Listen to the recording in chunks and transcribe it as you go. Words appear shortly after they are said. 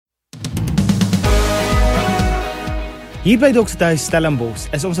Hier by Doxathuis Stellenbosch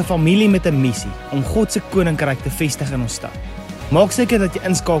is ons 'n familie met 'n missie om God se koninkryk te vestig in ons stad. Maak seker dat jy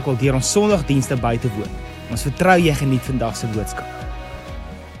inskakel deur ons Sondagdienste by te woon. Ons vertrou jy geniet vandag se boodskap.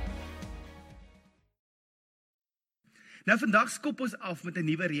 Nou vandag skop ons af met 'n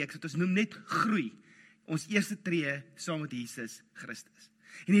nuwe reeks wat ons noem net groei. Ons eerste tree saam met Jesus Christus.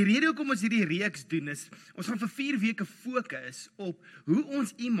 En die rede hoekom ons hierdie reeks doen is, ons gaan vir 4 weke fokus op hoe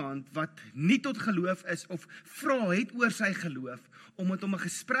ons iemand wat nie tot geloof is of vra het oor sy geloof, om met hom 'n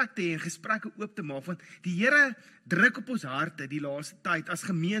gesprek te hê en gesprekke oop te maak, want die Here druk op ons harte die laaste tyd as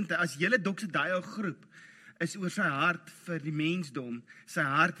gemeente, as hele Doxathuis groep, is oor sy hart vir die mensdom, sy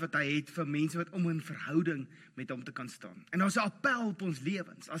hart wat hy het vir mense wat om in verhouding met hom te kan staan. En daar's 'n appel op ons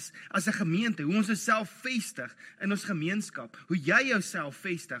lewens, as 'n gemeente, hoe ons osself vestig in ons gemeenskap, hoe jy jouself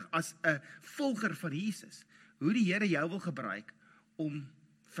vestig as 'n volger van Jesus, hoe die Here jou wil gebruik om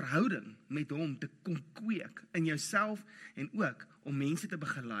verhouding met hom te kom kweek in jouself en ook om mense te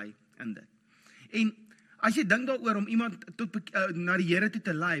begelei in dit. En as jy dink daaroor om iemand na die Here toe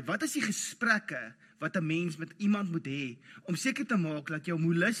te lei, wat is die gesprekke wat 'n mens met iemand moet hê, om seker te maak dat jy hom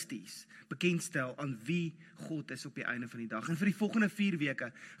holisties bekendstel aan wie God is op die einde van die dag. En vir die volgende 4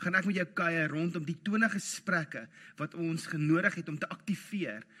 weke gaan ek met jou kuier rondom die 20 gesprekke wat ons genodig het om te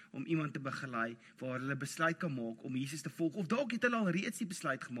aktiveer, om iemand te begelei, waar hulle besluit kan maak om Jesus te volg, of dalk het hulle al reeds die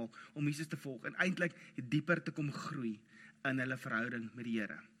besluit gemaak om Jesus te volg, en eintlik dieper te kom groei in hulle verhouding met die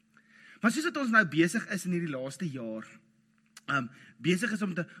Here. Maar soos wat ons nou besig is in hierdie laaste jaar, besig is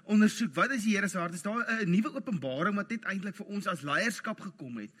om te ondersoek, wat is die Here se hart? Is daar 'n nuwe openbaring wat net eintlik vir ons as leierskap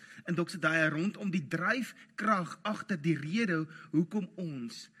gekom het in Doxathuis rondom die dryfkrag agter die rede hoekom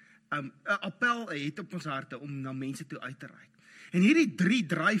ons 'n appel het op ons harte om na mense toe uit te reik. En hierdie 3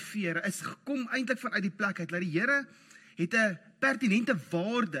 dryfvere is gekom eintlik vanuit die plek uit dat die Here het 'n pertinente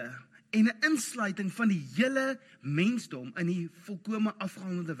waarde en 'n insluiting van die hele mensdom in die volkome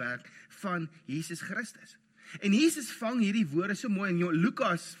afgehandelde werk van Jesus Christus. En Jesus vang hierdie woorde so mooi in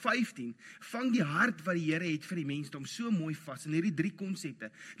Lukas 15, vang die hart wat die Here het vir die mensdom so mooi vas in hierdie 3 konsepte.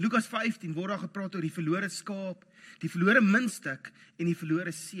 Lukas 15 word daar gepraat oor die verlore skaap, die verlore muntstuk en die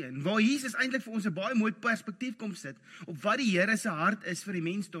verlore seun, waar Jesus eintlik vir ons 'n baie mooi perspektief kom sit op wat die Here se hart is vir die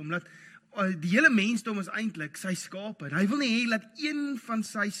mensdom, dat die hele mensdom is eintlik sy skape, en hy wil nie hê dat een van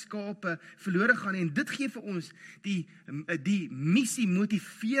sy skape verlore gaan nie, en dit gee vir ons die missie,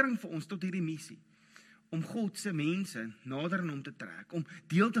 motivering vir ons tot hierdie missie, om God se mense nader aan hom te trek, om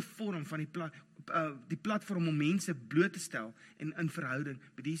deel te vorm van die platform om mense bloot te stel en in verhouding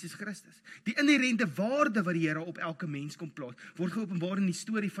met Jesus Christus. Die inherente waarde wat die Here op elke mens kom plaas, word geopenbaar in die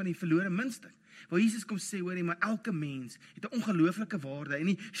storie van die verlore muntstuk, waar Jesus kom sê, hoorie, maar elke mens het 'n ongelooflike waarde, en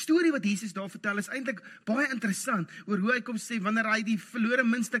die storie wat Jesus daar vertel is eintlik baie interessant, oor hoe hy kom sê, wanneer hy die verlore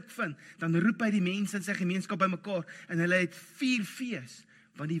muntstuk vind, dan roep hy die mense in sy gemeenskap bymekaar, en hulle het 4 fees,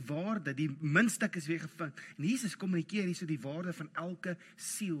 want die waarde, die muntstuk is weer gevind. En Jesus kommunikeer hierso die waarde van elke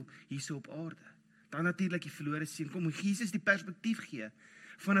siel hierso op aarde. Dan natuurlik die verlore seun, kom Jesus die perspektief gee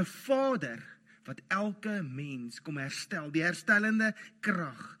van 'n Vader wat elke mens kom herstel, die herstellende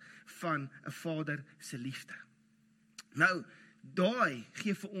krag van 'n Vader se liefde. Nou, daai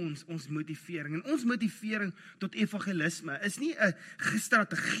gee vir ons motivering, en ons motivering tot evangelisme is nie 'n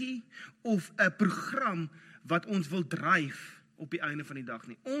strategie of 'n program wat ons wil dryf op die einde van die dag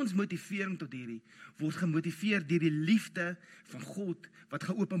nie. Ons motivering tot hierdie word gemotiveer deur die liefde van God wat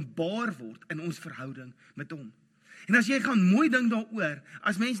geopenbaar word in ons verhouding met hom. En as jy gaan mooi dink daaroor,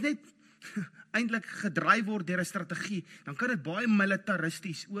 as mens net eintlik gedryf word deur 'n strategie, dan kan dit baie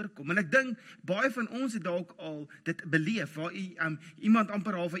militaristies oorkom. En ek dink baie van ons het dalk al dit beleef, waar iemand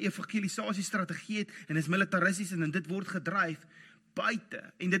amper half 'n evangelisasie strategie het en is militaristies en dit word gedryf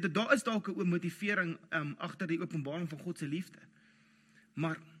buite. En daar is dalk 'n motivering agter die openbaring van God se liefde.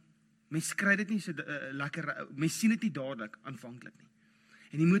 Maar mens kry dit nie so lekker, mens sien dit nie dadelik aanvanklik nie.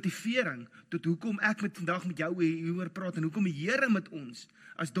 En die motivering tot hoekom ek vandag met jou hieroor praat, en hoekom die Here met ons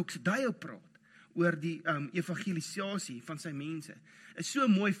as Doxathuis praat oor die evangelisasie van sy mense, is so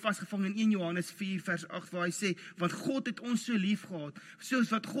mooi vasgevang in 1 Johannes 4 vers 8, waar hy sê, want God het ons so lief gehad, soos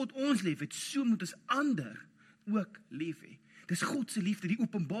wat God ons lief het, so moet ons ander ook lief hê. Dis God se liefde, die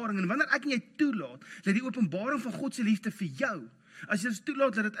openbaring, en wanneer ek en jy toelaat, dat die openbaring van God se liefde vir jou, as jy ons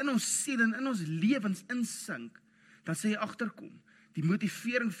toelaat, dat dit in ons siel en in ons lewens insink, dan sê jy agterkom, die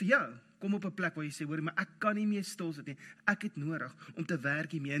motivering vir jou kom op 'n plek waar jy sê, hoor, maar ek kan nie meer stil sit nie. Ek het nodig om te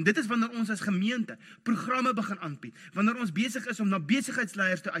werk hiermee. En dit is wanneer ons as gemeente programme begin aanbied. Wanneer ons besig is om na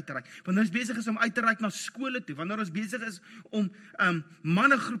besigheidsleiers toe uit te reik. Wanneer ons besig is om uit te reik na skole toe. Wanneer ons besig is om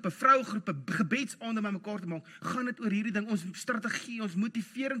mannegroepe, vrouegroepe, gebedsaande by mekaar te maak, gaan dit oor hierdie ding. Ons strategie, ons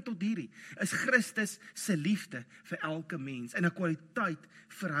motivering tot hierdie is Christus se liefde vir elke mens en 'n kwaliteit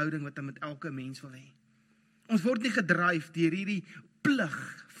verhouding wat hy met elke mens wil hê. Ons word nie gedryf deur hierdie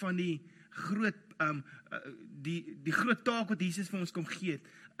plig van die groot die groot taak wat Jesus vir ons kom gee het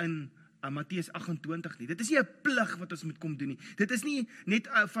in Matteus 28 nie. Dit is nie 'n plig wat ons moet kom doen nie. Dit is nie net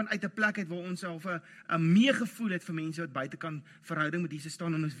vanuit 'n plek uit waar ons self 'n meegevoel het vir mense wat buitekant verhouding met Jesus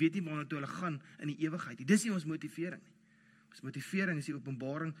staan en ons weet nie waarna toe hulle gaan in die ewigheid nie. Dis nie ons motivering nie. Ons motivering is die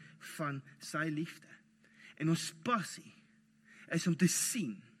openbaring van sy liefde. En ons passie is om te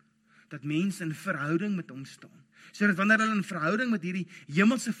sien dat mense in verhouding met hom staan. Sodat wanneer hulle in verhouding met hierdie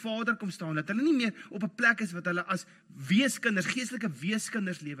hemelse Vader kom staan, dat hulle nie meer op 'n plek is wat hulle as weeskinders, geestelike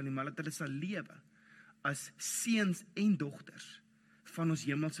weeskinders lewe nie, maar dat hulle sal lewe as seuns en dogters van ons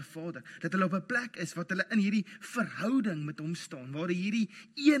hemelse Vader. Dat hulle op 'n plek is wat hulle in hierdie verhouding met hom staan, waar hierdie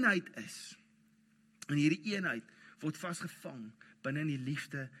eenheid is. En hierdie eenheid word vasgevang binne in die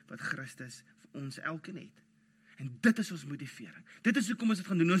liefde wat Christus vir ons elkeen het. En dit is ons motivering. Dit is hoekom ons dit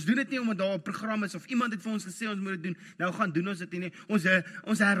gaan doen. Ons doen dit nie omdat daar 'n program is of iemand het vir ons gesê ons moet dit doen. Nou gaan doen ons dit nie. Ons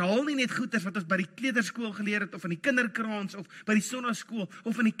herhaal nie net goeders wat ons by die kleuterskool geleer het of in die kinderkraans of by die sonnaskool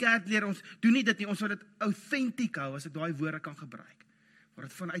of in die kerk leer. Ons doen nie dit nie. Ons wil dit autentiek hou as ek daai woorde kan gebruik. Waar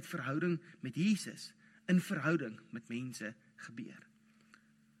dit vanuit verhouding met Jesus in verhouding met mense gebeur.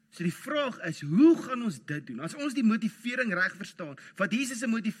 So die vraag is, hoe gaan ons dit doen? As ons die motivering reg verstaan, wat Jesus se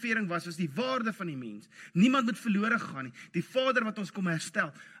motivering was die waarde van die mens. Niemand moet verlore gaan nie. Die Vader wat ons kom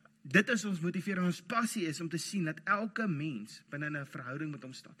herstel. Dit is ons motivering, ons passie is om te sien dat elke mens binne 'n verhouding met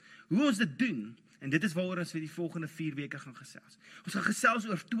hom staan. Hoe ons dit doen, en dit is waaroor ons vir die volgende 4 weke gaan gesels. Ons gaan gesels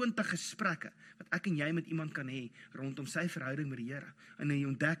oor 20 gesprekke wat ek en jy met iemand kan hê rondom sy verhouding met die Here en die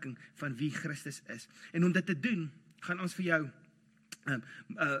ontdekking van wie Christus is. En om dit te doen, gaan ons vir jou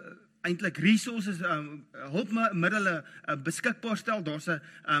eintlik resources, hulpmiddele beskikbaar stel. Daar's 'n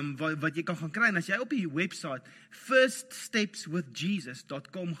wat jy kan gaan kry. En as jy op die website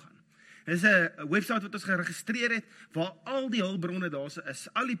firststepswithjesus.com gaan. Dit is 'n website wat ons geregistreer het waar al die hulpbronne daar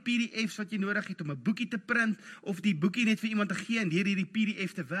is. Al die PDF's wat jy nodig het om 'n boekie te print of die boekie net vir iemand te gee en deur hierdie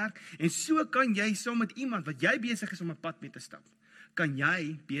PDF te werk. En so kan jy saam met iemand wat jy besig is om 'n pad mee te stap, kan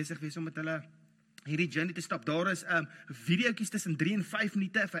jy besig wees om met hulle hierdie journey te stap. Daar is videoetjies tussen 3 en 5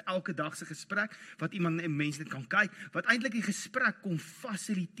 minute vir elke dag se gesprek wat iemand en mense net kan kyk, wat eintlik die gesprek kom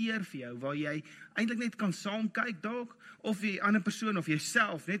fasiliteer vir jou, waar jy eintlik net kan saam kyk dalk of die ander persoon of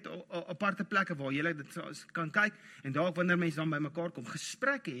jouself net op aparte plekke waar jy dit kan kyk en dalk wanneer mense dan by mekaar kom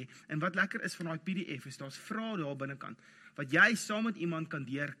gesprekke hê. En wat lekker is van daai PDF is daar's vrae daar binnekant wat jy saam met iemand kan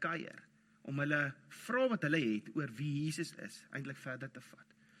deurkuier om hulle vrae wat hulle het oor wie Jesus is eintlik verder te vat.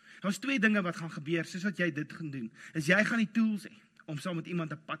 Daar's 2 dinge wat gaan gebeur, soos wat jy dit gaan doen, is jy gaan die tools hê, om saam met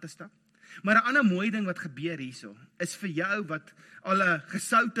iemand 'n pad te stap. Maar 'n ander mooi ding wat gebeur hierso, is vir jou wat al 'n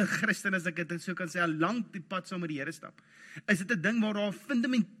gesoute Christen, as ek dit so kan sê, al lank die pad saam met die Here stap, is dit 'n ding waar daar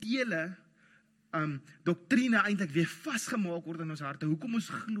fundamentele doktrine eintlik weer vasgemaak word in ons harte, hoekom ons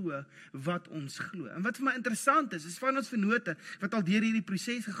glo wat ons glo. En wat vir my interessant is van ons vennote, wat al deur hierdie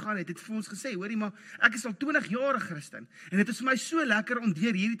proses gegaan het vir ons gesê, hoorie maar, ek is al 20 jaar 'n Christen, en dit is vir my so lekker om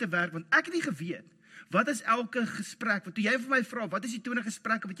deur hierdie te werk, want ek het nie geweet, wat is elke gesprek, want toe jy vir my vra, wat is die 20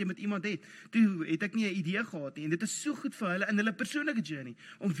 gesprekke wat jy met iemand het, toe het ek nie 'n idee gehad nie, en dit is so goed vir hulle in hulle persoonlike journey,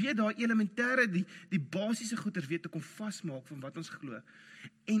 om weer daai elementêre, die basiese goeders weer te kom vasmaak van wat ons glo.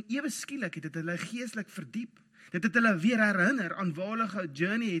 En ewe skielik het dit hulle geestelik verdiep. Dit het hulle weer herinner aan waar hulle 'n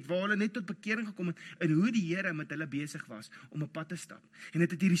journey het, waar hulle net tot bekering gekom het, en hoe die Here met hulle besig was om 'n pad te stap. En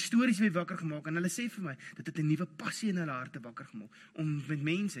dit het hierdie stories weer wakker gemaak, en hulle sê vir my, dit het 'n nuwe passie in hulle harte wakker gemaak, om met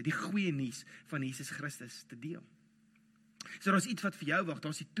mense die goeie nuus van Jesus Christus te deel. So daar's iets wat vir jou wag,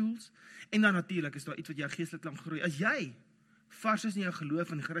 daar's die tools, en dan natuurlik is daar iets wat jou geestelik laat groei. As jy vars is in jou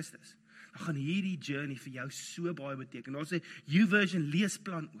geloof in Christus, dan gaan hierdie journey vir jou so baie beteken. Daar's 'n YouVersion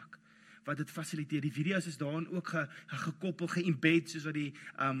leesplan ook, wat dit fasiliteer. Die video's is daarin ook gekoppel, geembed, soos wat die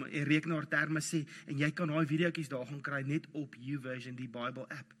rekenaarterme sê, en jy kan daai videoetjies daar gaan kry, net op YouVersion, die Bible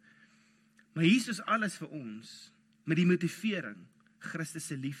app. Maar hier is alles vir ons, met die motivering, Christus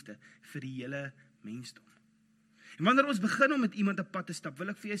se liefde, vir die hele mensdom. En wanneer ons begin om met iemand 'n pad te stap, wil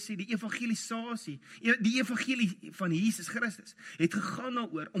ek vir jou sê, die evangelisasie, die evangelie van Jesus Christus, het gegaan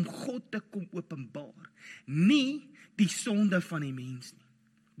daaroor om God te kom openbaar, nie die sonde van die mens nie.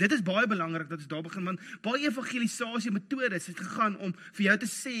 Dit is baie belangrik dat ons daar begin, want baie evangelisasie metodes het gegaan om vir jou te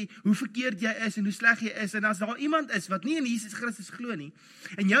sê hoe verkeerd jy is en hoe sleg jy is, en as daar iemand is wat nie in Jesus Christus glo nie,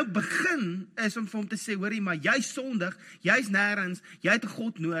 en jou begin is om vir hom te sê, hoorie, maar jy sondig, jy's nêrens, jy het 'n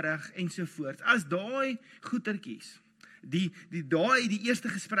God nodig, en so voort. As daai goetertjies, die eerste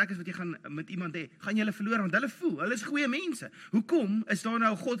gesprek is wat jy gaan met iemand hê, gaan jy hulle verloor, want hulle is goeie mense. Hoekom is daar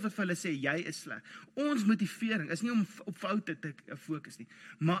nou 'n God wat vir hulle sê, jy is sleg? Ons motivering is nie om op foute te fokus nie,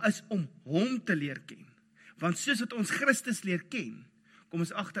 maar is om hom te leer ken. Want soos wat ons Christus leer ken, kom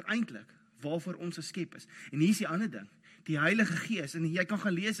ons agter eintlik waarvoor ons geskep is. En hier is die ander ding, die Heilige Gees, en jy kan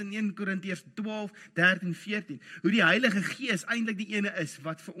gaan lees in 1 Korintiërs 12, 13, 14, hoe die Heilige Gees eintlik die ene is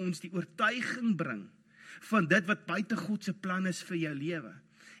wat vir ons die oortuiging bring van dit wat buite God se plan is vir jou lewe.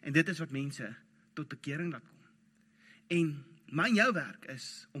 En dit is wat mense tot bekering laat kom. En my en jou werk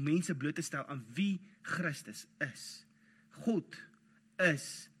is om mense bloot te stel aan wie Christus is. God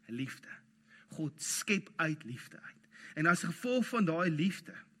is liefde. God skep uit liefde uit. En as gevolg van daai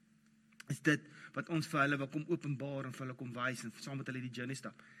liefde, is dit wat ons vir hulle wil kom openbaar en vir hulle kom wys en saam met hulle die journey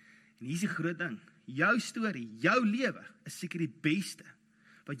stap. En hier is die groot ding, jou storie, jou lewe is seker die beste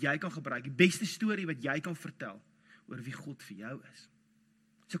wat jy kan gebruik, die beste storie wat jy kan vertel oor wie God vir jou is.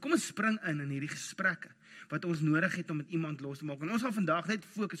 So kom ons spring in hierdie gesprekke wat ons nodig het om met iemand los te maak. En ons gaan vandag net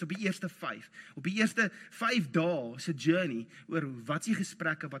fokus op die eerste 5. Op die eerste 5 dae se journey oor wat se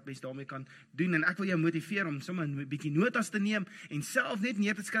gesprekke wat mens daarmee kan doen. En ek wil jou motiveer om sommer 'n bietjie notas te neem en self net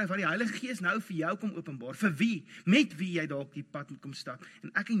neer te skryf wat die Heilige Gees nou vir jou kom openbaar. Vir wie? Met wie jy dalk die pad moet kom stap.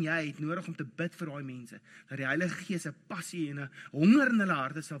 En ek en jy het nodig om te bid vir daai mense dat die Heilige Gees 'n passie en 'n honger in hulle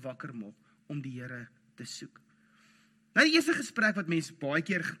harte sal wakker maak om die Here te soek. Nou die eerste gesprek wat mense baie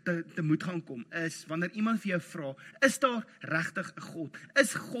keer te moet gaan kom, is wanneer iemand vir jou vra, is daar regtig 'n God?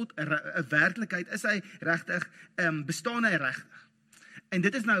 Is God 'n werklikheid? Is hy regtig, bestaan hy regtig? En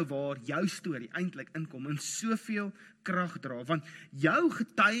dit is nou waar jou storie eintlik inkom en soveel krag dra, want jou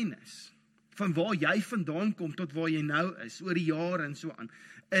getuienis van waar jy vandaan kom tot waar jy nou is, oor die jare en so aan,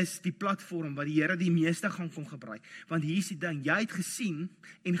 is die platform wat die Here die meeste gaan kom gebruik. Want hier is die ding, jy het gesien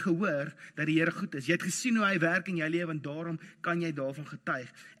en gehoor dat die Here goed is. Jy het gesien hoe hy werk in jou lewe en daarom kan jy daarvan getuig.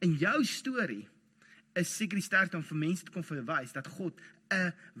 En jou storie is seker die sterkste om vir mense te kom verwys dat God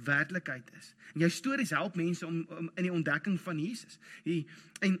 'n werklikheid is. En jou stories help mense om in die ontdekking van Jesus.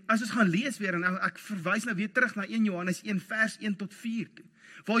 En as ons gaan lees weer, en ek verwys nou weer terug na 1 Johannes 1 vers 1 tot 4 toe.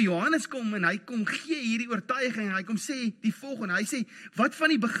 Waar Johannes kom en hy kom gee hierdie oortuiging en hy kom sê die volgende, hy sê wat van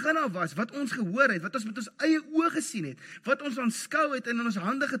die begin af was, wat ons gehoor het, wat ons met ons eie oë gesien het, wat ons aanskou het en in ons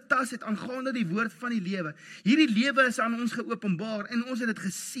hande getas het aangaande die woord van die lewe. Hierdie lewe is aan ons geopenbaar en ons het dit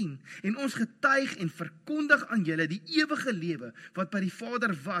gesien en ons getuig en verkondig aan julle die ewige lewe wat by die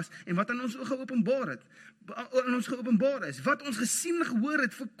Vader was en wat aan ons geopenbaar is. Wat ons gesien en gehoor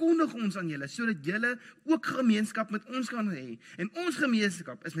het, verkondig ons aan julle sodat julle ook gemeenskap met ons kan hê. En ons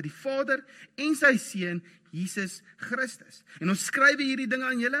gemeenskap is met die Vader en sy Seun Jesus Christus. En ons skryf hierdie dinge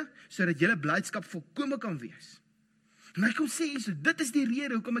aan julle sodat julle blydskap volkome kan wees. En hy kom sê so, dit is die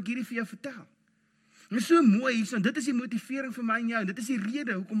rede hoekom ek hierdie vir jou vertel. En dit is so mooi hierso, dit is die motivering vir my en jou, en dit is die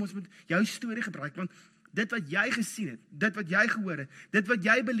rede hoekom ons met jou storie gebruik, want dit wat jy gesien het, dit wat jy gehoor het, dit wat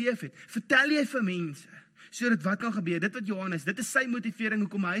jy beleef het, vertel jy vir mense, sodat wat kan gebeur, dit wat Johannes, dit is sy motivering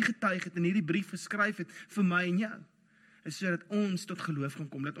hoekom hy getuig het en hierdie brief geskryf het vir my en jou, is sodat ons tot geloof kan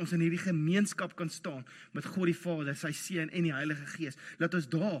kom, dat ons in hierdie gemeenskap kan staan met God die Vader, sy Seun en die Heilige Gees, dat ons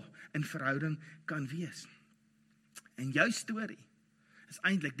daar in verhouding kan wees. En jou storie is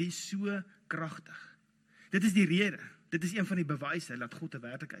eintlik die so kragtig. Dit is die rede, dit is een van die bewyse dat God 'n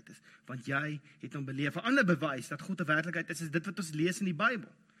werklikheid is, want jy het hom beleef. 'n ander bewys dat God 'n werklikheid is dit wat ons lees in die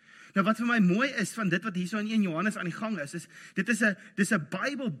Bybel. Nou wat vir my mooi is van dit wat hierso in 1 Johannes aan die gang is dit is 'n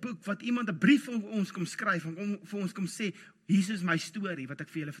Bybelboek wat iemand 'n brief vir ons kom skryf en vir ons kom sê, hier is my storie wat ek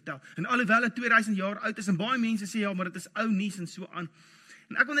vir julle vertel. En alhoewel dit 2000 jaar oud is en baie mense sê ja, maar dit is ou nuus en so aan.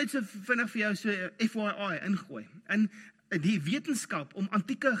 En ek wil net so vinnig vir jou so FYI ingooi. En die wetenskap om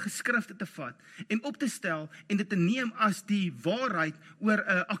antieke geskrifte te vat en op te stel en dit te neem as die waarheid oor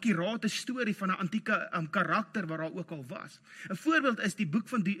 'n akkurate storie van 'n antieke karakter wat daar ook al was. 'n Voorbeeld is die boek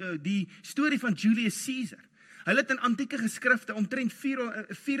van die storie van Julius Caesar. Hulle het in antieke geskrifte omtrent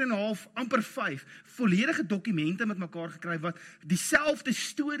 4,5 amper 5 volledige dokumente met mekaar gekry wat dieselfde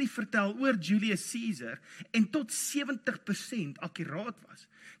storie vertel oor Julius Caesar en tot 70% akkuraat was.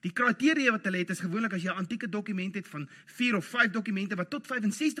 Die kriteria wat hulle het is gewoonlik as jy 'n antieke dokument het van 4 of 5 dokumente wat tot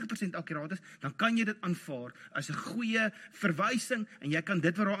 65% akkuraat is, dan kan jy dit aanvaar as 'n goeie verwysing en jy kan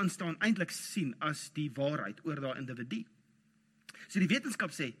dit wat daarin staan eintlik sien as die waarheid oor daai individu. So die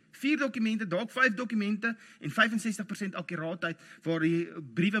wetenskap sê, 4 dokumente, dalk 5 dokumente, en 65% akkuraatheid, waar die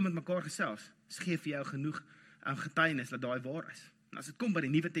briewe met mekaar gesels, gee vir jou genoeg getuienis dat daai waar is. En as dit kom by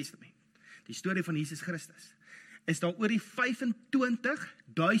die Nuwe Testament, die storie van Jesus Christus, is daar oor die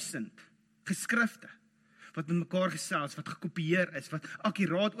 25.000 geskrifte, wat met mekaar gesels, wat gekopieer is, wat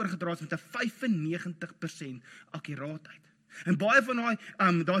akkuraat oorgedra is met 'n 95% akkuraatheid. En baie van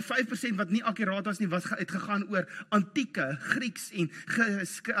daai 5% wat nie akkuraat was nie, het gegaan oor antieke Grieks en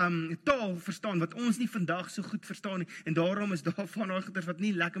taal verstaan, wat ons nie vandag so goed verstaan nie, en daarom is daar van daai goeters wat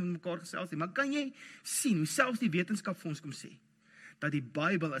nie lekker met mekaar gesels nie. Maar kan jy sien, hoe selfs die wetenskap vir ons kom sê, dat die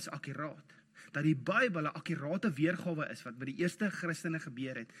Bybel is akkuraat, dat die Bybel 'n akkurate weergawe is, wat by die eerste Christene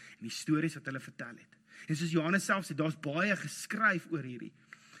gebeur het, en die stories wat hulle vertel het. En soos Johannes self sê, daar's baie geskryf oor hierdie.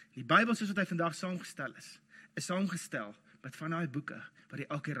 Die Bybel, soos wat hy vandag saamgestel is saamgestel met van daai boeke, wat die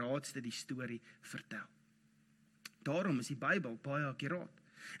akkuraatste die storie vertel. Daarom is die Bybel baie akkuraat.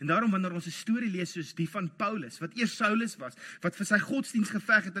 En daarom wanneer ons 'n storie lees soos die van Paulus, wat eers Saulus was, wat vir sy godsdienst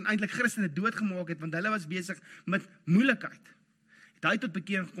geveg het en eintlik Christene doodgemaak het, want hulle was besig met moeilikheid, het hy tot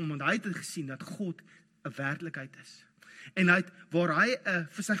bekering gekom, want hy het gesien dat God 'n werklikheid is. En hy het, waar hy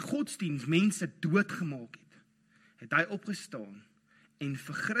vir sy godsdienst mense doodgemaak het hy opgestaan en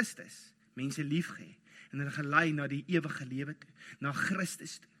vir Christus mense liefgehê en hulle gelei na die ewige lewe toe, na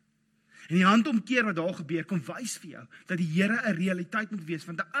Christus toe. En die handomkeer wat daar gebeur, kom wys vir jou, dat die Here 'n realiteit moet wees,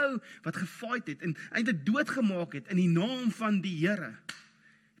 want 'n ou wat gefight het, en eintlik doodgemaak het, in die naam van die Here,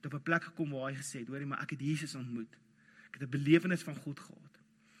 het op 'n plek gekom waar hy gesê het, hoorie, maar ek het Jesus ontmoet, ek het 'n belewenis van God gehad.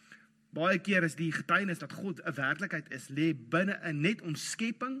 Baie keer is die getuienis dat God 'n werklikheid is, lê binne in net ons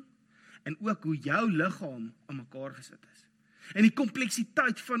skepping, en ook hoe jou liggaam aan mekaar gesit is. En die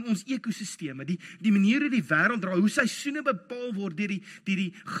kompleksiteit van ons ekosisteme, die manier hoe die wêreld draai, hoe seisoene bepaal word deur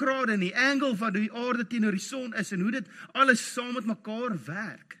die grade en die angle van die aarde teenoor die son is, en hoe dit alles saam met mekaar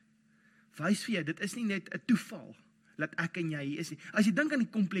werk, wys vir jou, dit is nie net 'n toeval, dat ek en jy hier is nie. As jy dink aan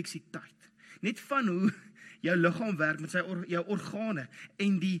die kompleksiteit, net van hoe jou liggaam werk met jou organe,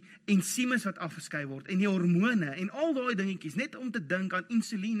 en die ensieme wat afgeskei word, en die hormone, en al daai dingetjies, net om te dink aan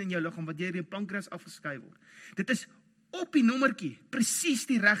insulien in jou liggaam, wat deur die pankreas afgeskei word. Dit is op die nommertjie, presies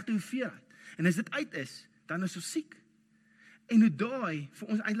die regte hoeveelheid. En as dit uit is, dan is ons siek. En hoe daai vir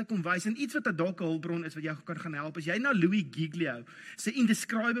ons eintlik kom wys, en iets wat 'n dalk 'n hulpbron is wat jou kan gaan help, as jy na Louis Giglio se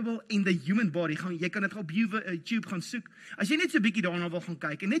Indescribable in the Human Body gaan, jy kan dit op YouTube gaan soek. As jy net so 'n bietjie daarna wil gaan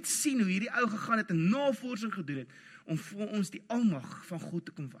kyk en net sien hoe hierdie ou gegaan het en navorsing gedoen het om vir ons die almag van God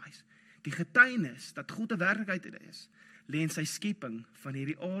te kom wys. Die getuienis dat God 'n werklikheid is, lê in sy skepping van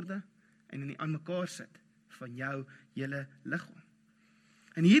hierdie aarde en in die aan mekaar sit van jou hele liggaam.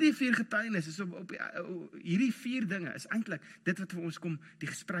 En hierdie 4 getuienis is hierdie 4 dinge is eintlik dit wat vir ons kom die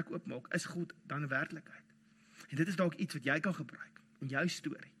gesprek oopmaak, is God dan 'n werklikheid? En dit is dalk iets wat jy kan gebruik in jou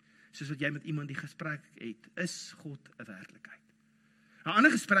storie, soos wat jy met iemand die gesprek het, is God 'n werklikheid? 'n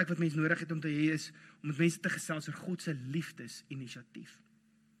Ander gesprek wat mens nodig het om te hê is om met mense te gesels oor God se liefdesinisiatief.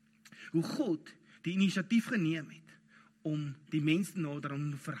 Hoe God die inisiatief geneem het om die mens te nader,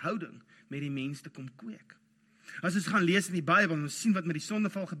 om 'n verhouding met die mens te kom kweek. As ons gaan lees in die Bybel en ons sien wat met die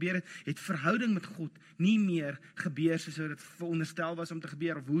sondeval gebeur het verhouding met God nie meer gebeur soos dit veronderstel was om te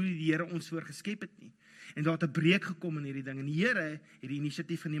gebeur, of hoe die Here ons voorgeskep het nie. En daar het 'n breek gekom in hierdie ding, en die Here het die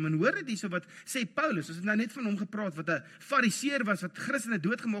inisiatief geneem, en hoor dit hierso wat sê Paulus, ons het nou net van hom gepraat, wat 'n fariseer was, wat Christene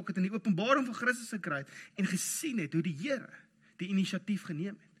doodgemaak het, en die openbaring van Christus gekry het, en gesien het hoe die Here die inisiatief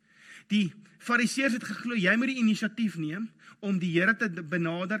geneem het. Die fariseërs het geglo, jy moet die inisiatief neem om die Here te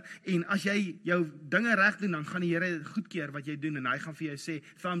benader, en as jy jou dinge reg doen, dan gaan die Here goedkeur wat jy doen, en hy gaan vir jou sê,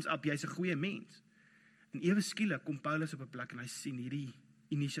 thumbs up, jy's 'n goeie mens. En ewe skielik kom Paulus op 'n plek, en hy sien hierdie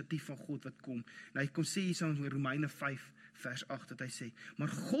inisiatief van God wat kom, en hy kom sê hier in Romeine 5 vers 8, dat hy sê, maar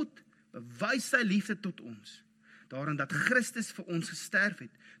God bewys sy liefde tot ons, daarin dat Christus vir ons gesterf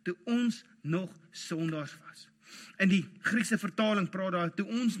het, toe ons nog sondaars was. In die Griekse vertaling praat daar, toe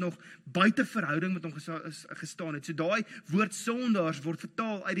ons nog buite verhouding met hom gestaan het. So daai woord sondaars word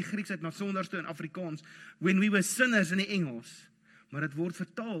vertaal uit die Grieks uit na sondaars toe in Afrikaans, when we were sinners in die Engels. Maar dit word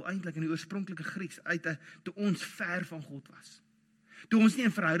vertaal eintlik in die oorspronklike Grieks uit toe ons ver van God was. Toe ons nie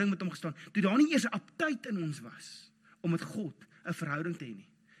in verhouding met hom gestaan, toe daar nie eers 'n aptyd in ons was om met God 'n verhouding te hê nie,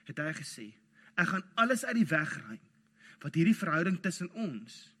 het hy gesê, ek gaan alles uit die weg ruim wat hierdie verhouding tussen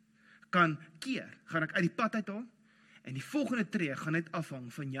ons kan keer, gaan ek uit die pad uithaal, en die volgende tree gaan net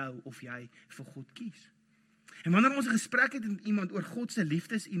afhang van jou of jy vir God kies. En wanneer ons 'n gesprek het met iemand oor God se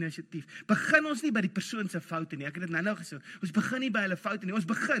liefdesinisiatief, begin ons nie by die persoon se foute nie. Ek het dit nou gesê, ons begin nie by hulle foute nie, ons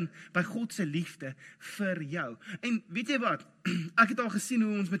begin by God se liefde vir jou. En weet jy wat, ek het al gesien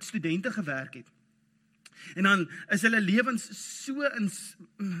hoe ons met studente gewerk het. En dan is hulle lewens so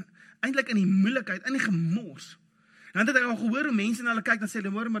eintlik in die moeilikheid, in die gemors. En dan het ek al gehoor hoe mense na hulle kyk, dan sê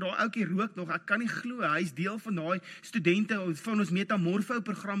hulle, maar daai ouetjie rook nog, ek kan nie glo, hy is deel van daai studente van ons Metamorfo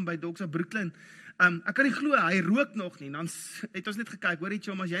program by Doxa Brooklyn. Ek kan nie glo, hy rook nog nie. Dan het ons net gekyk, hoor jy,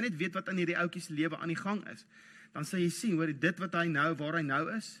 as jy net weet wat in hierdie ouetjie se lewe aan die gang is, dan sal jy sien, hoor, dit wat hy nou, waar hy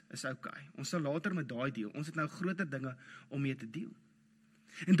nou is okay. Ons sal later met daai deel. Ons het nou groter dinge om mee te deel.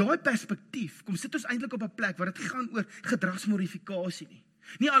 En daai perspektief, kom sit ons eintlik op 'n plek waar dit gaan oor gedragsmodifikasie nie.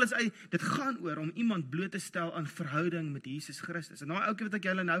 Nie alles dit gaan oor om iemand bloot te stel aan verhouding met Jesus Christus. En daai ouetjie wat ek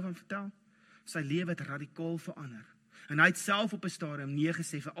julle nou van vertel, sy lewe het radikaal verander. En hy het self op 'n stadium nee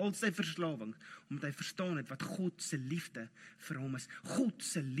gesê vir al sy verslawing, omdat hy verstaan het wat God se liefde vir hom is. God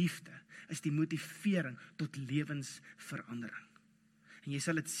se liefde is die motivering tot lewensverandering. En jy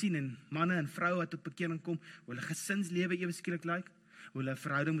sal dit sien in manne en vroue wat tot bekering kom, hoe hulle gesinslewe ewe skielik lyk, hoe hulle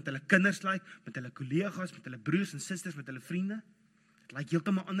verhouding met hulle kinders lyk, met hulle kollegas, met hulle broers en susters, met hulle vriende. Dit lyk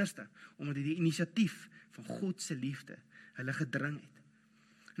heeltemal anderste, omdat die inisiatief van God se liefde hulle gedring het.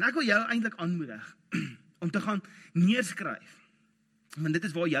 En ek wil jou eintlik aanmoedig om te gaan neerskryf, want dit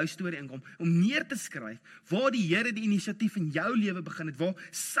is waar jou storie inkom, om neer te skryf, waar die Here die inisiatief in jou lewe begin het, waar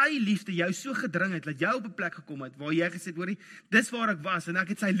sy liefde jou so gedring het, dat jy op 'n plek gekom het, waar jy gesê het, hoorie, dis waar ek was, en ek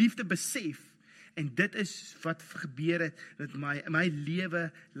het sy liefde besef, en dit is wat gebeur het, dat my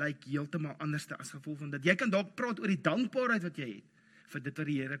lewe lyk heeltemal anderste as gevolg van dit. Jy kan dalk praat oor die dankbaarheid wat jy het, vir dit wat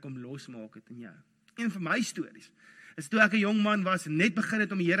die Here kom losmaak het in jou. Een van my stories, is toe ek 'n jong man was, en net begin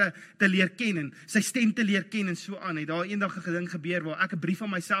het om die Here te leer ken, en sy stem te leer ken, en so aan, het daar eendag 'n ding gebeur, waar ek 'n brief aan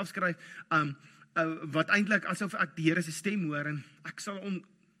myself skryf, wat eintlik asof ek die Here se stem hoor, en ek sal hom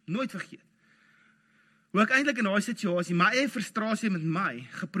nooit vergeet. Hoe ek eintlik in daai situasie, my eie frustrasie met my,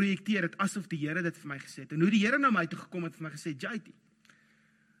 geprojekteer het, asof die Here dit vir my gesê het, en hoe die Here na my toe gekom het, vir my gesê, JT,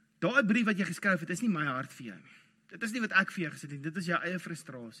 daai brief wat jy geskryf het, is nie my hart vir jou nie. Dit is nie wat ek vir jou gesê het, dit is jou eie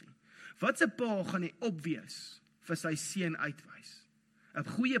frustrasie. Wat se pa gaan nie opwees vir sy seun uitwys? 'n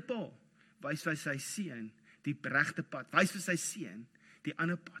Goeie pa wys vir sy seun die regte pad, wys vir sy seun die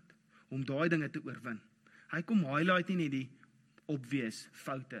ander pad, om daai dinge te oorwin. Hy kom highlight nie net die opwees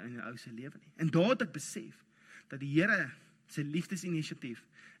foute in 'n ou se lewe nie. En daar het ek besef, dat die Here se liefdesinisiatief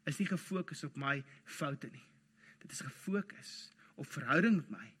is nie gefokus op my foute nie. Dit is gefokus op verhouding met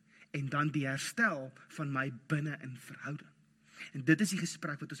my, en dan die herstel van my binne in verhouding. En dit is die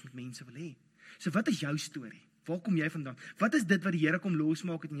gesprek wat ons met mense wil hê. So wat is jou storie? Waar kom jy vandaan? Wat is dit wat die Here kom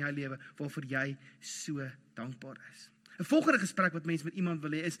losmaak het in jou lewe, waarvoor jy so dankbaar is? 'n Volgende gesprek wat mense met iemand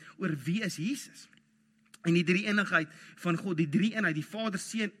wil hê is, oor wie is Jesus? En die drie-eenigheid van God, die drie-eenheid, die Vader,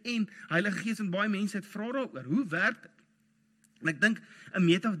 Seun en Heilige Gees, en baie mense het vra daaroor, hoe werk dit? En ek dink,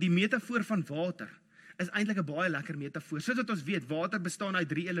 die metafoor van water, is eintlik 'n baie lekker metafoor. Soos wat ons weet, water bestaan uit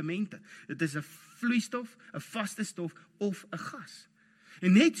 3 elemente. Dit is 'n vloeistof, 'n vaste stof of 'n gas.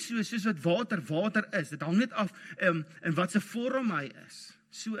 En net soos wat water is, dit hang net af in wat se vorm hy is.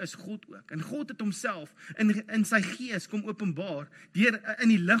 So is God ook. En God het homself in sy gees kom openbaar, in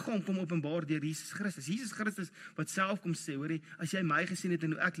die liggaam kom openbaar deur Jesus Christus. Jesus Christus wat self kom sê, hoorie, as jy my gesien het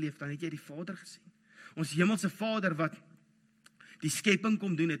en hoe ek leef, dan het jy die Vader gesien. Ons hemelse Vader wat die skepping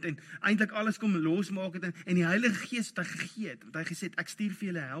kom doen het, en eintlik alles kom losmaak het, en die Heilige Gees wat hy gegee het, want hy gesê het, ek stuur vir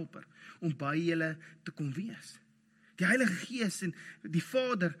julle 'n helper, om by julle te kom wees. Die Heilige Gees en die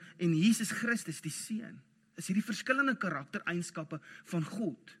Vader en Jesus Christus, die Seun, is hierdie verskillende karaktereienskappe van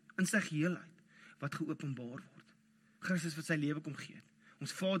God, in sy geheelheid, wat geopenbaar word. Christus wat sy lewe kom gee het,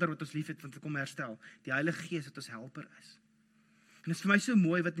 ons Vader wat ons lief het, wat kom herstel, die Heilige Gees wat ons helper is. En dit is vir my so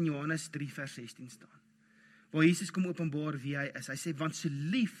mooi wat in Johannes 3 vers 16 staan, waar Jesus kom openbaar wie hy is. Hy sê, want so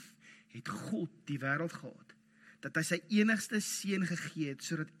lief het God die wêreld gehad, dat hy sy enigste seun gegee het,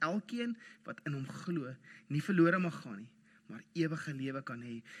 sodat elkeen wat in hom glo, nie verlore mag gaan nie, maar ewige lewe kan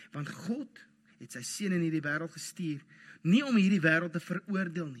hê. Want God het sy seun in hierdie wêreld gestuur, nie om hierdie wêreld te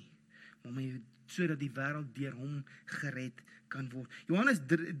veroordeel nie, maar sodat die wêreld deur hom gered kan word. Johannes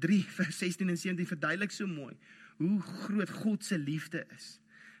 3 vers 16 en 17 verduidelik so mooi, hoe groot God se liefde is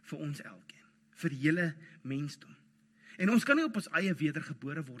vir ons elkeen, vir die hele mensdom. En ons kan nie op ons eie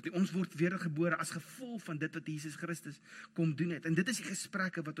wedergebore word nie. Ons word wedergebore as gevolg van dit wat Jesus Christus kom doen het. En dit is die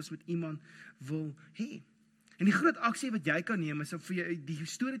gesprekke wat ons met iemand wil hê. En die groot aksie wat jy kan neem is om vir jou die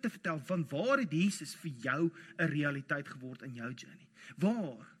storie te vertel van waar het Jesus vir jou 'n realiteit geword in jou journey.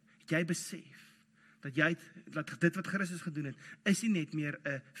 Waar het jy besef dat dit wat Christus gedoen het, is nie net meer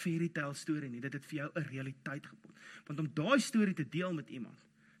 'n fairy tale storie nie. Dit het vir jou 'n realiteit geword. Want om daai storie te deel met iemand,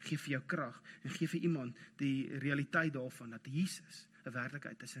 gee vir jou krag en gee vir iemand die realiteit daarvan dat Jesus 'n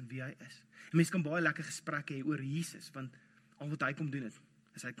werklikheid is en wie hy is. En mense kan baie lekker gesprekke hê oor Jesus, want al wat hy kom doen het,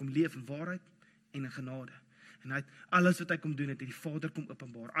 is hy kom leef in waarheid en in genade. En hy het alles wat hy kom doen het die Vader kom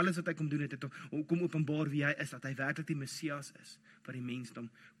openbaar. Alles wat hy kom doen het kom openbaar wie hy is, dat hy werklik die Messias is, wat die mensdom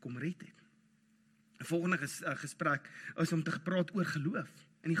kom red het. Die volgende gesprek is om te gepraat oor geloof.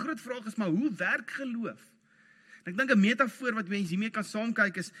 En die groot vraag is maar, hoe werk geloof? En ek dink 'n metafoor wat mense hiermee kan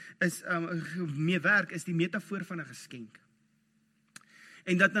saamkyk mee werk, is die metafoor van 'n geskenk.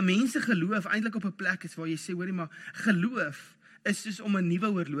 En dat mense geloof eintlik op 'n plek is waar jy sê, hoorie maar, geloof is soos om 'n nuwe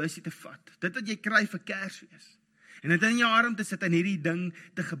horlosie te vat. Dit wat jy kry vir Kersfees. En dit in jou arm te sit en hierdie ding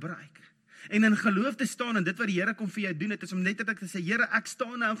te gebruik. En in geloof te staan en dit wat die Here kom vir jou doen, dit is om net dat ek te sê, Here, ek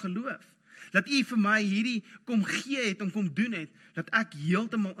staan nou in geloof. Dat U vir my hierdie kom gee het en kom doen het, dat ek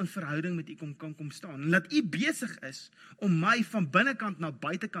heeltemal in verhouding met U kan kom staan. En dat U besig is om my van binnekant na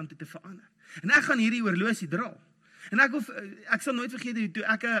buitekant toe te verander. En ek gaan hierdie horlosie dra. En ek sal nooit vergeet toe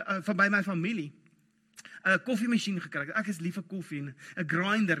ek van by my familie 'n koffiemasjien gekry het. Ek is lief vir koffie en 'n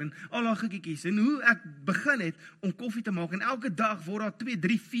grinder en al daai goedjies. En hoe ek begin het om koffie te maak en elke dag word daar 2,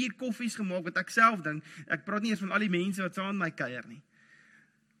 3, 4 koffies gemaak wat ek self drink. Ek praat nie eers van al die mense wat saam met my kuier nie.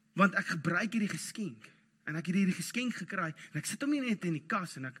 Want ek gebruik hierdie geskenk. En ek het hierdie geskenk gekry en ek sit hom nie net in die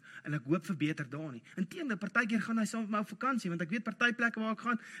kas en ek hoop vir beter daar nie. Inteendeel, partykeer gaan hy saam met my op vakansie want ek weet party plekke waar ek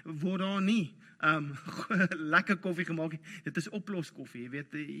gaan word daar nie lekker koffie gemaak nie. Dit is oploskoffie, jy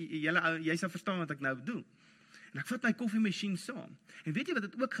weet, jy sal verstaan wat ek nou bedoel. En ek vat my koffiemasjien saam. En weet jy wat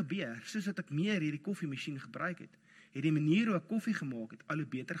dit ook gebeur? Soos wat ek meer hierdie koffiemasjien gebruik het die manier hoe ek koffie gemaak het al hoe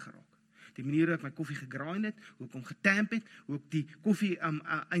beter geraak. Die manier hoe ek my koffie gegrind het, hoe ek hom getamp het, hoe ek die koffie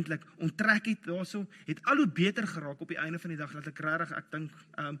eintlik onttrek het daarso, het al hoe beter geraak op die einde van die dag, dat ek regtig, ek dink,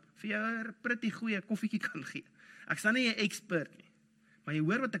 vir jou 'n pretty goeie koffietjie kan gee. Ek staan nie 'n expert nie, maar jy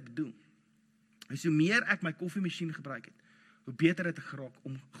hoor wat ek doen. Dus hoe meer ek my koffiemasjien gebruik het, hoe beter het ek geraak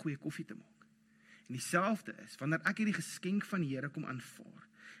om goeie koffie te maak. En dieselfde is, wanneer ek hierdie geskenk van die Here kom aanvaar,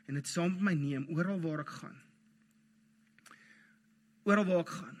 en dit saam met my neem, oral waar ek gaan,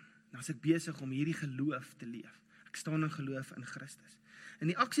 dan is ek besig om hierdie geloof te leef. Ek staan in geloof in Christus. En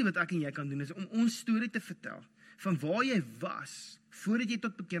die aksie wat ek en jy kan doen, is om ons storie te vertel, van waar jy was, voordat jy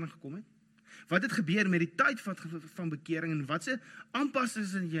tot bekering gekom het, wat het gebeur met die tyd van bekering, en wat se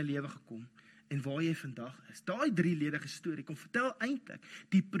aanpassings in jou lewe gekom, en waar jy vandag is. Daai 3-ledige storie kom vertel eintlik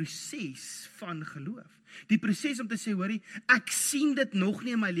die proses van geloof. Die proses om te sê, hoorie, ek sien dit nog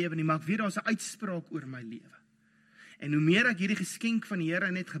nie in my lewe nie, maar ek weet daar's 'n uitspraak oor my lewe. En hoe meer ek hierdie geskenk van die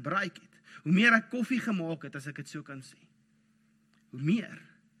Here net gebruik het, hoe meer ek koffie gemaak het, as ek dit so kan sê, hoe meer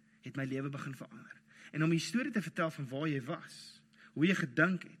het my lewe begin verander. En om die storie te vertel van waar jy was, hoe jy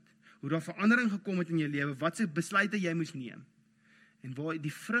gedink het, hoe daar verandering gekom het in jou lewe, wat se besluite jy moes neem, en waar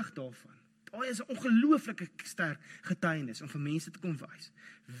die vrug daarvan, daai is 'n ongelooflike sterk getuienis om vir mense te kom wys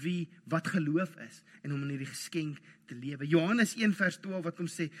wat geloof is en om in hierdie geskenk te lewe. Johannes 1 vers 12 wat kom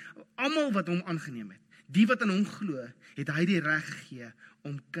sê, almal wat hom aangeneem het, die wat aan hom glo, het hy die reg gegee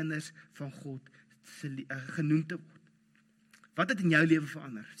om kinders van God genoem te word. Wat het in jou lewe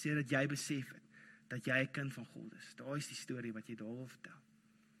verander? Sê dat jy besef het dat jy 'n kind van God is. Daai is die storie wat jy daar wil vertel.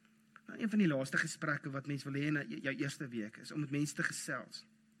 Nou, een van die laaste gesprekke wat mense wil hê in jou eerste week is om met mense te gesels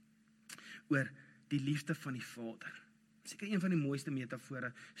oor die liefde van die Vader. Seker een van die mooiste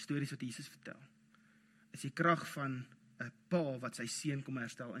metafore, stories wat Jesus vertel, is die krag van 'n pa wat sy seun kom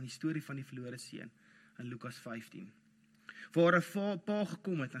herstel in die storie van die verlore seun in Lukas 15. Waar 'n pa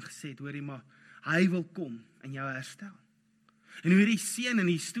gekom het en gesê het, hoorie maar, hy wil kom en jou herstel. En hoe hierdie seun in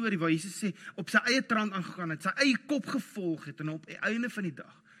die storie waar Jesus sê, op sy eie trant aangegaan het, sy eie kop gevolg het en op die einde van die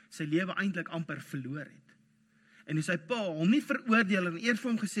dag sy lewe eintlik amper verloor het. En hoe sy pa hom nie veroordeel en eers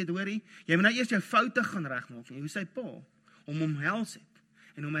vir hom gesê, hoorie, jy moet nou eers jou foute gaan regmaak nie. Hoe sy pa hom omhels het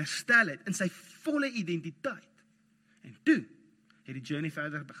en hom herstel het in sy volle identiteit. En toe het die journey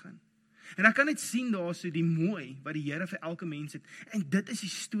verder begin. En ek kan net sien daar so die mooi wat die Here vir elke mens het. En dit is die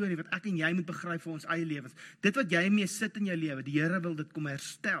storie wat ek en jy moet begryp vir ons eie lewens. Dit wat jy mee sit in jou lewe, die Here wil dit kom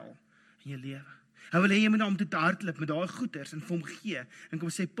herstel in jou lewe. Hy wil hê jy moet na hom toe te hardloop met daai goeders en vir hom gee en kom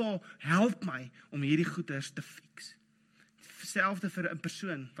sê, pa, help my om hierdie goeders te fix. Selfde vir 'n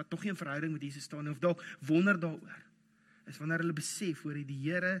persoon wat nog nie in verhouding met Jesus staan of dalk wonder daaroor, is wanneer hulle besef hoor die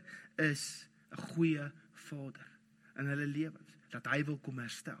Here is 'n goeie Vader in hulle lewens, dat hy wil kom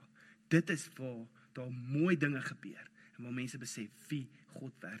herstel. Dit is waar daar mooi dinge gebeur en waar mense besef wie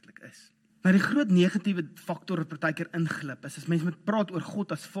God werklik is. Nou die groot negatiewe faktor wat partykeer inglip is, as mense met praat oor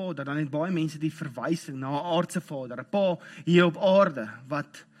God as Vader, dan het baie mense die verwysing na 'n aardse Vader, 'n pa hier op aarde,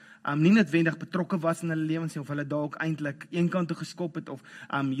 wat nie noodwendig betrokke was in hulle lewens, of hulle dalk eintlik eenkant toe geskop het, of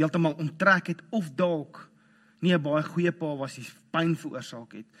heeltemal onttrek het, of dalk nie 'n baie goeie pa was, die pyn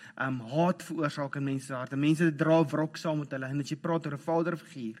veroorsaak het, haat veroorsaak in mense harte, mense dra wrok saam met hulle, en as jy praat oor 'n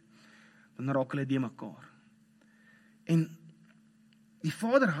vaderfiguur, dan raak hulle die mekaar. En die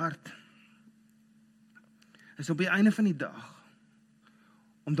vaderhart is op die einde van die dag,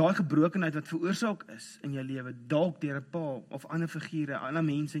 om daai gebrokenheid wat veroorsaak is in jou lewe, dalk deur 'n pa of ander figure, ander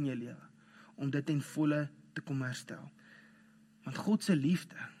mense in jou lewe, om dit ten volle te kom herstel. Want God se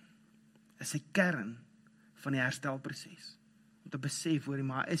liefde is 'n kern van die herstelproses. Om te besef, hoor jy,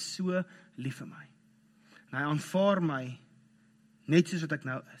 maar hy is so lief vir my. En hy aanvaar my net soos wat ek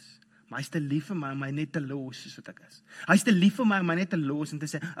nou is. Maar hy is te lief vir my om my net te los soos wat ek is. Hy is te lief vir my om my net te los en te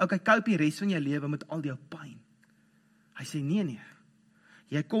sê, okay, koop die res van jou lewe met al jou pyn. Hy sê, nee.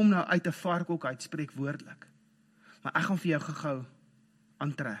 Jy kom nou uit 'n varkhok uit, spreek woordelik. Maar ek gaan vir jou gou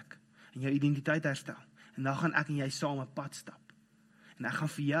aantrek en jou identiteit herstel. En dan gaan ek en jy saam 'n pad stap. En ek gaan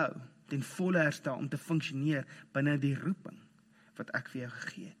vir jou ten volle herstel om te funksioneer binne die roeping wat ek vir jou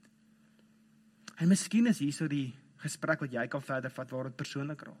gegee het. En miskien is hier so die gesprek wat jy kan verder vat waar dit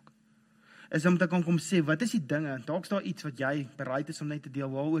persoonlik raak. Is om te kan kom sê, wat is die dinge? Dalk is daar iets wat jy bereid is om net te deel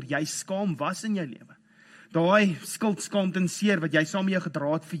waaroor jy skaam was in jou lewe. Daai skuld, skaamte en seer wat jy saam met jou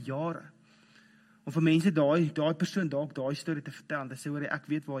gedra het vir jare. Om vir mense daai persoon dalk daai storie te vertel en te sê, hoor, ek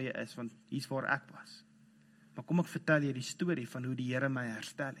weet waar jy is, want hier's waar ek was. Maar kom ek vertel jy die storie van hoe die Here my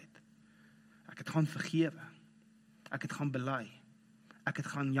herstel het. Ek het gaan vergewe. Ek het gaan bely. Ek het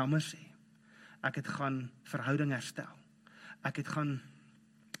gaan jammer sê. Ek het gaan verhouding herstel. Ek het gaan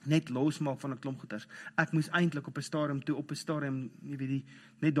net losmaak van 'n klomp goeters. Ek moes eintlik op 'n stadium, jy weet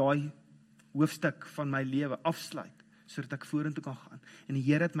net daai hoofstuk van my lewe afsluit, sodat ek vorentoe kan gaan. En die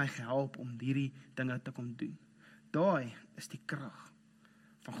Here het my gehelp om hierdie dinge te kom doen. Daai is die krag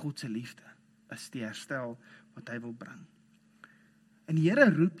van God se liefde, is die herstel wat hy wil bring. En die Here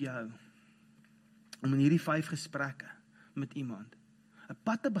roep jou om in hierdie 5 gesprekke met iemand 'n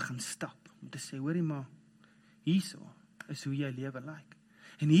pad te begin stap, om te sê, hoorie maar, hierso is hoe jou lewe lyk.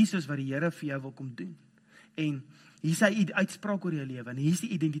 En hierso is wat die Here vir jou wil kom doen. En hier is hy uitspraak oor jou lewe, en hier is die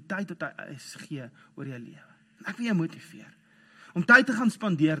identiteit wat hy gee oor jou lewe. En ek wil jou motiveer, om tyd te gaan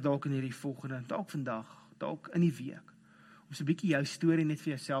spandeer dalk in hierdie volgende, dalk vandag, dalk in die week, om so 'n bietjie jou storie net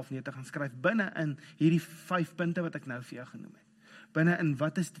vir jouself neer te gaan skryf, binne in hierdie 5 punte wat ek nou vir jou genoem het. Binne in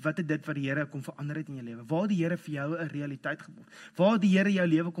wat het dit wat die Here kom verander het in jou lewe? Waar die Here vir jou 'n realiteit geword? Waar die Here jou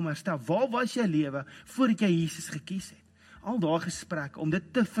lewe kom herstel? Waar was jou lewe voordat jy Jesus gekies het? Al daai gesprekke, om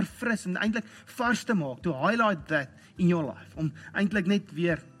dit te verfris en eintlik vars te maak, to highlight that in your life, om eintlik net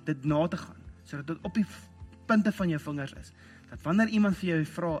weer dit na te gaan, sodat dit op die punte van jou vingers is, dat wanneer iemand vir jou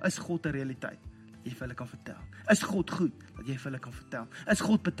vra, is God 'n realiteit, dat jy vir hulle kan vertel. Is God goed, dat jy vir hulle kan vertel. Is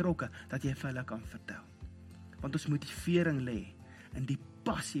God betrokke, dat jy vir hulle kan vertel. Want ons motivering lê in die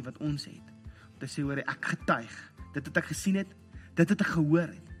passie wat ons het, om te sê, hoor, ek getuig, dit wat ek gesien het, dit wat ek gehoor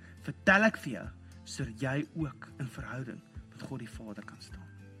het, vertel ek vir jou, sodat jy ook in verhouding met God die Vader kan staan.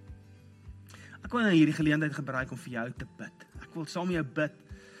 Ek wil nou hierdie geleentheid gebruik om vir jou te bid. Ek wil saam met jou bid,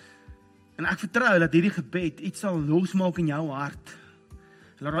 en ek vertrou dat hierdie gebed iets sal losmaak in jou hart,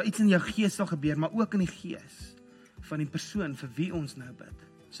 laat daar iets in jou gees sal gebeur, maar ook in die gees van die persoon vir wie ons nou bid,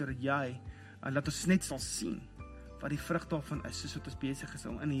 sodat jy, laat ons net sal sien, wat die vrug daarvan is, soos wat ons besig is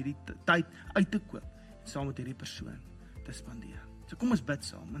om in hierdie tyd uit te koop, saam met hierdie persoon te spandeer. So kom ons bid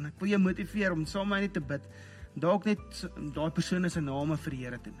saam, en ek wil jou motiveer om saam met my net te bid, dalk net daai persone se name vir die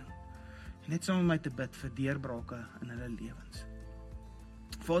Here te noem, en net saam met my te bid vir deurbrake in hulle lewens.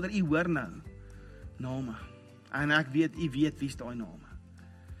 Vader, U hoor nou name, en ek weet, U weet wie's daai name.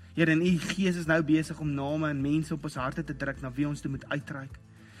 Here, en U Gees is nou besig om name en mense op ons harte te druk, na wie ons toe moet uitreik.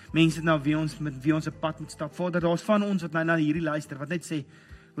 Mense na wie ons met wie ons 'n pad moet stap. Vader, daar's van ons wat nou na hierdie luister, wat net sê,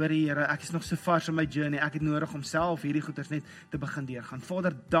 hoor Here, ek is nog so vars in my journey, ek het nodig om self hierdie goeders net te begin deurgaan.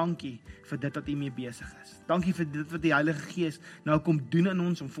 Vader, dankie vir dit wat U mee besig is. Dankie vir dit wat die Heilige Gees nou kom doen in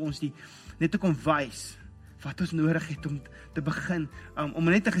ons, om vir ons net te kom wys, wat ons nodig het om te begin, om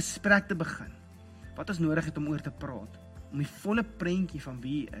net 'n gesprek te begin, wat ons nodig het om oor te praat, om die volle prentjie van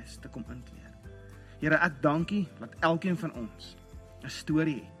wie U is te kom inkleer. Here, ek dankie dat elkeen van ons 'n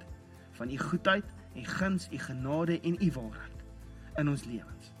storie het van U goedheid, U guns, U genade en U waarheid in ons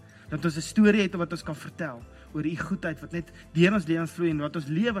lewens. Dat ons 'n storie het wat ons kan vertel oor U goedheid wat net deur ons lewens vloei, en wat ons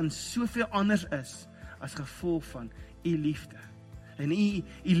lewens soveel anders is as gevolg van U liefde. En U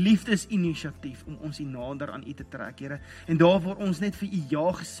liefdesinisiatief om ons nader aan U te trek, Here. En daar waar ons net vir U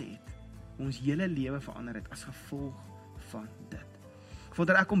ja gesê het, ons hele lewe verander het as gevolg van dit.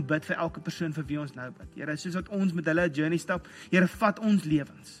 Vader, ek kom bid vir elke persoon vir wie ons nou bid. Here, soos wat ons met hulle 'n journey stap, Here, vat ons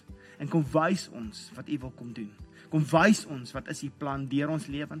lewens en kom wys ons wat U wil kom doen. Kom wys ons wat is U plan deur ons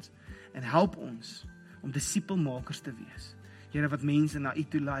lewens, en help ons om disipelmakers te wees. Here, wat mense na U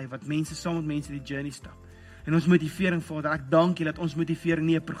toe lei, wat mense saam met mense die journey stap. En ons motivering, Vader, ek dank U dat ons motivering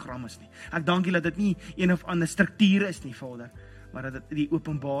nie 'n program is nie. Ek dank U dat dit nie een of ander struktuur is nie, Vader, maar dat dit die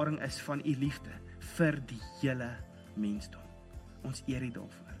openbaring is van U liefde vir die hele mensdom. Ons eer U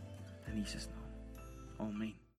daarvoor. In Jesus naam. Amen.